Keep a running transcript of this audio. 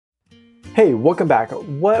Hey, welcome back.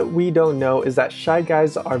 What we don't know is that shy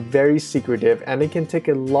guys are very secretive and it can take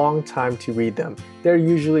a long time to read them. They're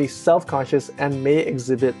usually self-conscious and may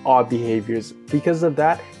exhibit odd behaviors. Because of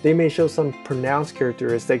that, they may show some pronounced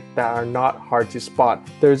characteristics that are not hard to spot.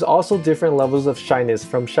 There's also different levels of shyness,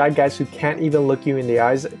 from shy guys who can't even look you in the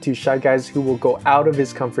eyes to shy guys who will go out of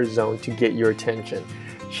his comfort zone to get your attention.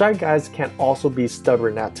 Shy guys can also be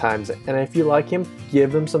stubborn at times, and if you like him,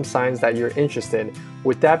 give him some signs that you're interested.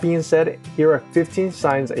 With that being said, here are 15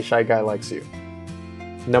 signs a shy guy likes you.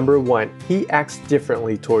 Number 1. He acts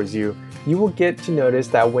differently towards you. You will get to notice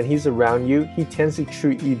that when he's around you, he tends to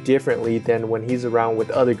treat you differently than when he's around with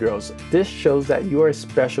other girls. This shows that you are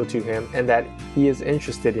special to him and that he is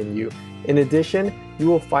interested in you. In addition, you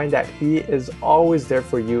will find that he is always there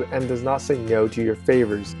for you and does not say no to your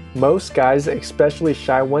favors. Most guys, especially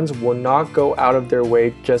shy ones, will not go out of their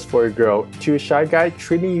way just for a girl. To a shy guy,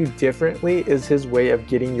 treating you differently is his way of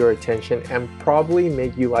getting your attention and probably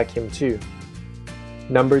make you like him too.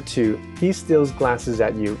 Number 2. He steals glances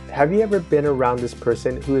at you. Have you ever been around this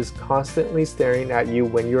person who is constantly staring at you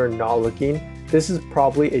when you're not looking? This is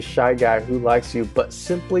probably a shy guy who likes you but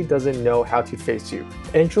simply doesn't know how to face you.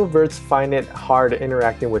 Introverts find it hard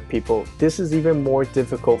interacting with people. This is even more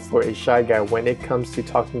difficult for a shy guy when it comes to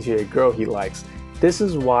talking to a girl he likes. This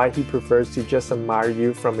is why he prefers to just admire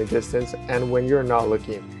you from a distance and when you're not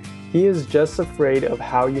looking. He is just afraid of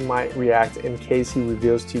how you might react in case he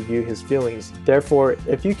reveals to you his feelings. Therefore,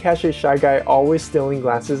 if you catch a shy guy always stealing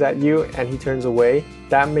glances at you and he turns away,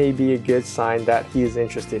 that may be a good sign that he is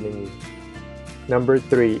interested in you. Number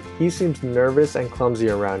 3. He seems nervous and clumsy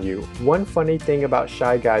around you. One funny thing about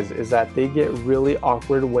shy guys is that they get really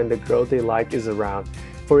awkward when the girl they like is around.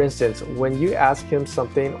 For instance, when you ask him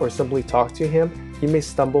something or simply talk to him, he may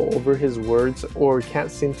stumble over his words or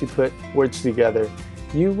can't seem to put words together.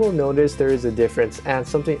 You will notice there is a difference and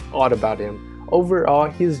something odd about him. Overall,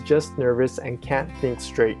 he is just nervous and can't think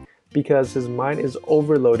straight because his mind is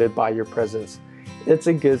overloaded by your presence. It's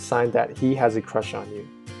a good sign that he has a crush on you.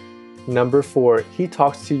 Number 4. He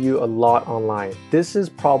talks to you a lot online. This is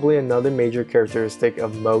probably another major characteristic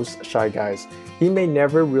of most shy guys. He may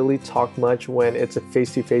never really talk much when it's a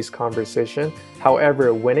face-to-face conversation.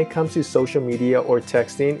 However, when it comes to social media or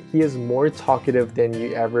texting, he is more talkative than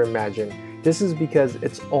you ever imagined. This is because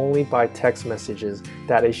it's only by text messages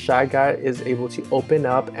that a shy guy is able to open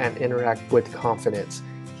up and interact with confidence.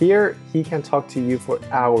 Here, he can talk to you for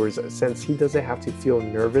hours since he doesn't have to feel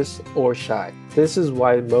nervous or shy. This is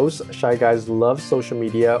why most shy guys love social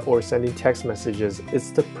media or sending text messages. It's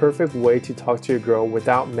the perfect way to talk to a girl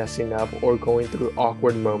without messing up or going through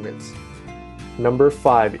awkward moments. Number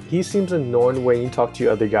 5. He seems annoyed when you talk to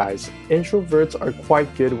other guys. Introverts are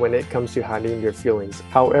quite good when it comes to hiding their feelings.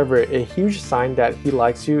 However, a huge sign that he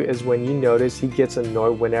likes you is when you notice he gets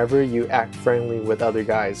annoyed whenever you act friendly with other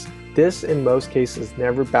guys. This, in most cases,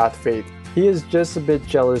 never bad faith. He is just a bit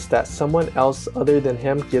jealous that someone else other than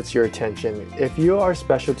him gets your attention. If you are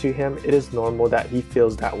special to him, it is normal that he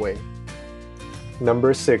feels that way.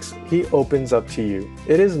 Number 6. He opens up to you.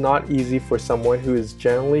 It is not easy for someone who is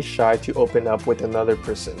generally shy to open up with another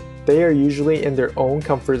person. They are usually in their own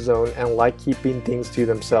comfort zone and like keeping things to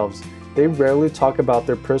themselves. They rarely talk about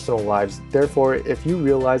their personal lives. Therefore, if you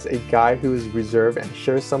realize a guy who is reserved and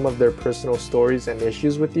shares some of their personal stories and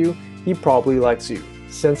issues with you, he probably likes you.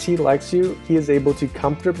 Since he likes you, he is able to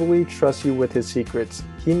comfortably trust you with his secrets.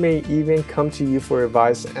 He may even come to you for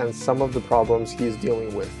advice and some of the problems he is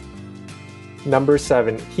dealing with. Number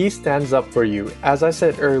 7. He stands up for you. As I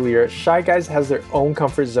said earlier, shy guys has their own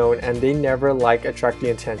comfort zone and they never like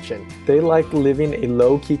attracting attention. They like living a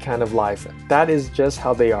low-key kind of life. That is just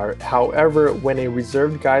how they are. However, when a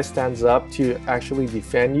reserved guy stands up to actually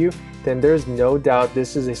defend you, then there's no doubt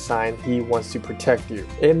this is a sign he wants to protect you.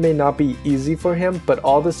 It may not be easy for him, but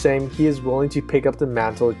all the same, he is willing to pick up the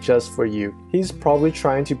mantle just for you. He's probably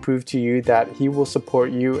trying to prove to you that he will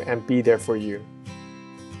support you and be there for you.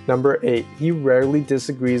 Number 8. He rarely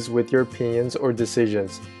disagrees with your opinions or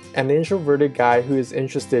decisions. An introverted guy who is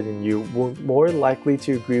interested in you will more likely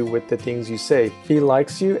to agree with the things you say. He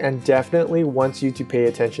likes you and definitely wants you to pay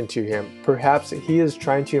attention to him. Perhaps he is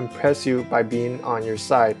trying to impress you by being on your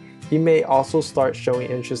side. He may also start showing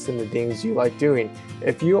interest in the things you like doing.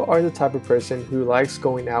 If you are the type of person who likes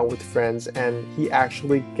going out with friends and he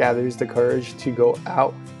actually gathers the courage to go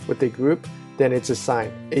out with a group, then it's a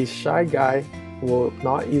sign. A shy guy will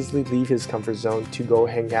not easily leave his comfort zone to go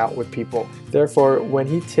hang out with people. Therefore, when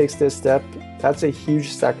he takes this step, that's a huge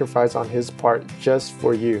sacrifice on his part just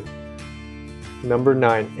for you. Number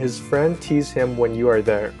 9. His friend tease him when you are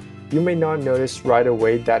there. You may not notice right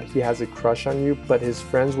away that he has a crush on you, but his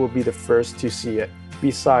friends will be the first to see it.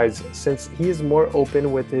 Besides, since he is more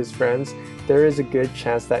open with his friends, there is a good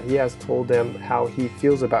chance that he has told them how he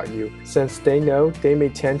feels about you. Since they know, they may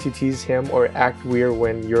tend to tease him or act weird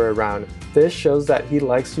when you're around. This shows that he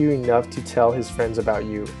likes you enough to tell his friends about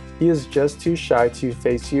you. He is just too shy to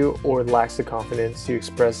face you or lacks the confidence to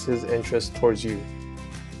express his interest towards you.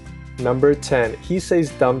 Number 10. He says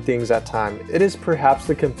dumb things at times. It is perhaps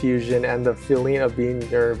the confusion and the feeling of being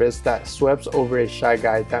nervous that sweeps over a shy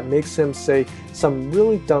guy that makes him say some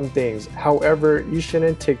really dumb things. However, you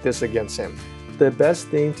shouldn't take this against him. The best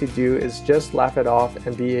thing to do is just laugh it off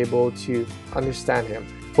and be able to understand him.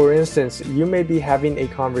 For instance, you may be having a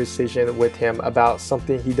conversation with him about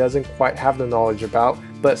something he doesn't quite have the knowledge about,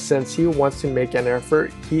 but since he wants to make an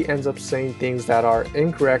effort, he ends up saying things that are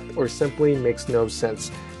incorrect or simply makes no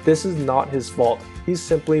sense. This is not his fault, he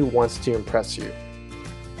simply wants to impress you.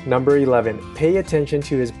 Number 11. Pay attention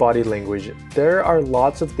to his body language. There are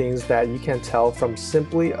lots of things that you can tell from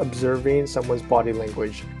simply observing someone's body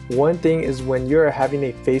language. One thing is when you're having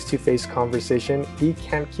a face-to-face conversation, he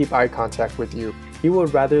can't keep eye contact with you. He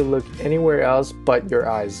would rather look anywhere else but your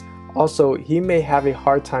eyes. Also, he may have a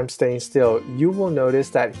hard time staying still. You will notice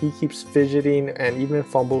that he keeps fidgeting and even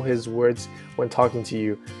fumble his words when talking to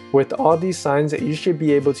you. With all these signs, you should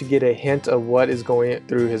be able to get a hint of what is going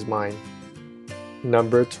through his mind.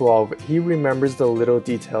 Number 12. He remembers the little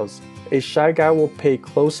details. A shy guy will pay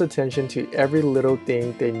close attention to every little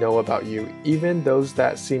thing they know about you, even those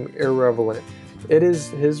that seem irrelevant. It is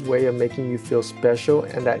his way of making you feel special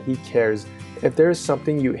and that he cares. If there is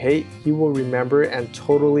something you hate, he will remember and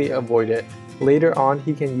totally avoid it. Later on,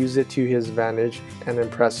 he can use it to his advantage and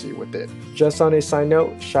impress you with it. Just on a side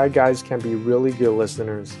note, shy guys can be really good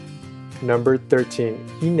listeners. Number 13.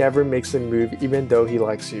 He never makes a move even though he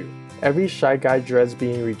likes you. Every shy guy dreads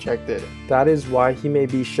being rejected. That is why he may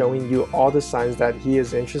be showing you all the signs that he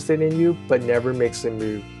is interested in you but never makes a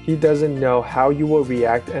move. He doesn't know how you will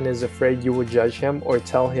react and is afraid you will judge him or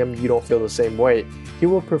tell him you don't feel the same way. He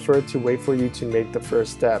will prefer to wait for you to make the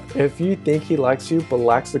first step. If you think he likes you but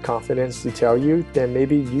lacks the confidence to tell you, then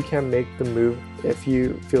maybe you can make the move if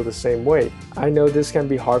you feel the same way. I know this can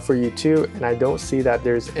be hard for you too, and I don't see that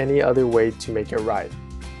there's any other way to make it right.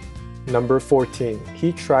 Number 14.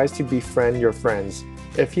 He tries to befriend your friends.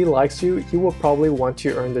 If he likes you, he will probably want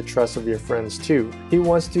to earn the trust of your friends too. He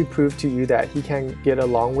wants to prove to you that he can get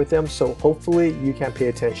along with them, so hopefully you can pay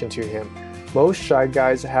attention to him. Most shy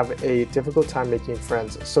guys have a difficult time making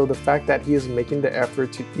friends, so the fact that he is making the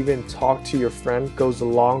effort to even talk to your friend goes a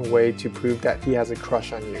long way to prove that he has a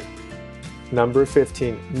crush on you. Number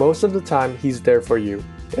 15. Most of the time, he's there for you.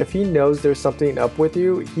 If he knows there's something up with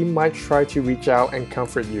you, he might try to reach out and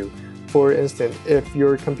comfort you. For instance, if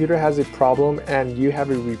your computer has a problem and you have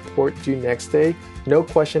a report due next day, no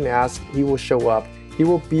question asked, he will show up. He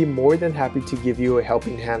will be more than happy to give you a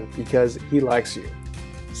helping hand because he likes you.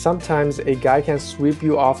 Sometimes a guy can sweep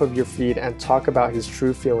you off of your feet and talk about his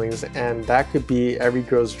true feelings, and that could be every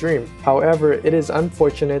girl's dream. However, it is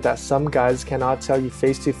unfortunate that some guys cannot tell you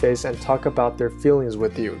face to face and talk about their feelings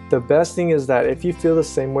with you. The best thing is that if you feel the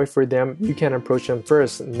same way for them, you can approach them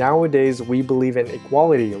first. Nowadays, we believe in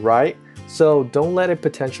equality, right? So don't let a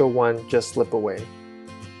potential one just slip away.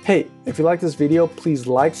 Hey, if you like this video, please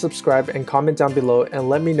like, subscribe, and comment down below and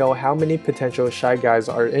let me know how many potential shy guys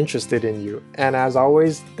are interested in you. And as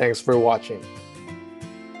always, thanks for watching.